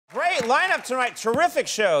right, lineup tonight. Terrific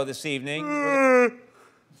show this evening.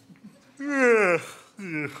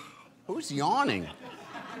 Who's yawning?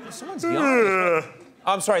 Someone's yawning. Oh,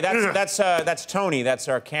 I'm sorry, that's Tony. That's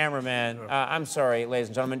our cameraman. I'm sorry, ladies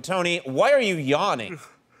and gentlemen. Tony, why are you yawning?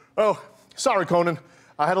 Oh, sorry, Conan.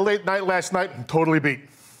 I had a late night last night and totally beat.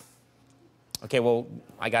 Okay, well,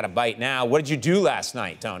 I got a bite now. What did you do last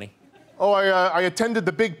night, Tony? Oh, I attended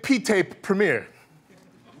the big P-tape premiere.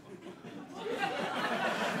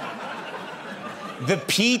 The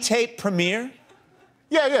P-tape premiere?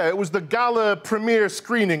 Yeah, it was the gala premiere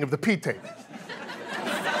screening of the P-tape.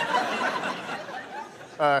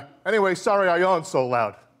 Anyway, sorry I yawned so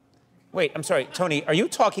loud. Wait, I'm sorry, Tony, are you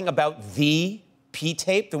talking about the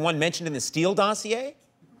P-tape, the one mentioned in the Steele Dossier?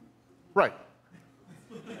 Right.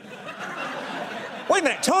 Wait a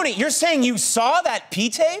minute, Tony, you're saying you saw that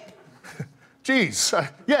P-tape? Jeez,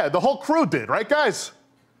 yeah, the whole crew did, right, guys?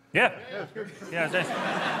 Yeah. Wait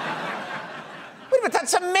a minute,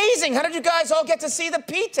 that's amazing. How did you guys all get to see the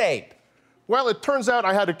P-tape? Well, it turns out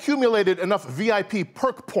I had accumulated enough VIP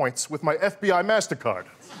perk points with my FBI MasterCard.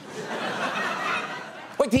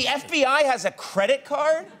 Wait, the FBI has a credit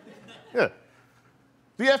card? Yeah.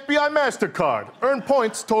 The FBI MasterCard. Earn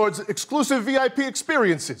points towards exclusive VIP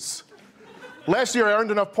experiences. Last year, I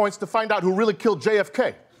earned enough points to find out who really killed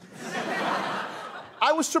JFK.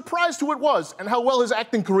 I was surprised who it was and how well his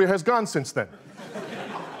acting career has gone since then.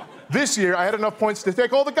 This year, I had enough points to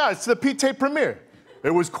take all the guys to the P-tape premiere. It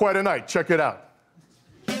was quite a night. Check it out.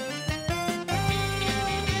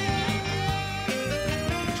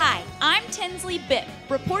 Hi, I'm Tinsley Bibb,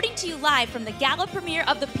 reporting to you live from the gala premiere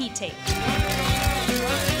of the P-tape.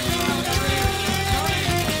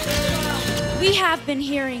 We have been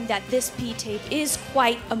hearing that this P-tape is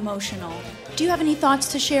quite emotional. Do you have any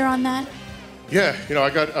thoughts to share on that? Yeah, you know, I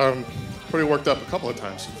got pretty worked up a couple of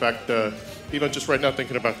times. In fact, even just right now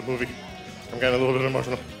thinking about the movie, I'm getting a little bit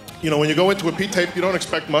emotional. You know, when you go into a P-tape, you don't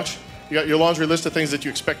expect much. You got your laundry list of things that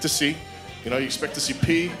you expect to see. You know, you expect to see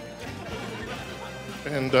pee.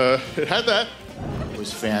 And it had that. It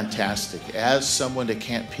was fantastic. As someone that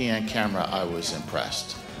can't pee on camera, I was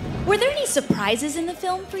impressed. Were there any surprises in the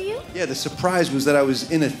film for you? Yeah, the surprise was that I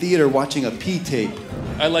was in a theater watching a P-tape.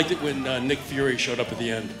 I liked it when Nick Fury showed up at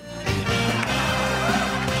the end.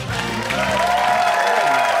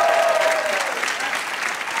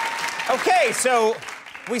 Okay, so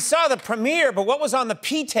we saw the premiere, but what was on the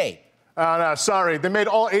P-tape? No, sorry. They made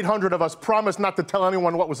all 800 of us promise not to tell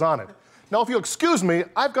anyone what was on it. Now, if you'll excuse me,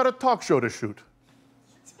 I've got a talk show to shoot.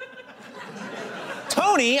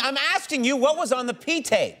 Tony, I'm asking you what was on the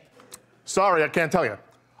P-tape. Sorry, I can't tell you.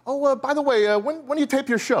 Oh, by the way, when do you tape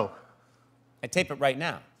your show? I tape it right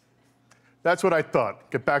now. That's what I thought.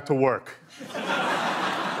 Get back to work. He's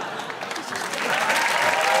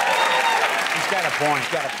got a point.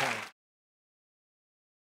 Got a point.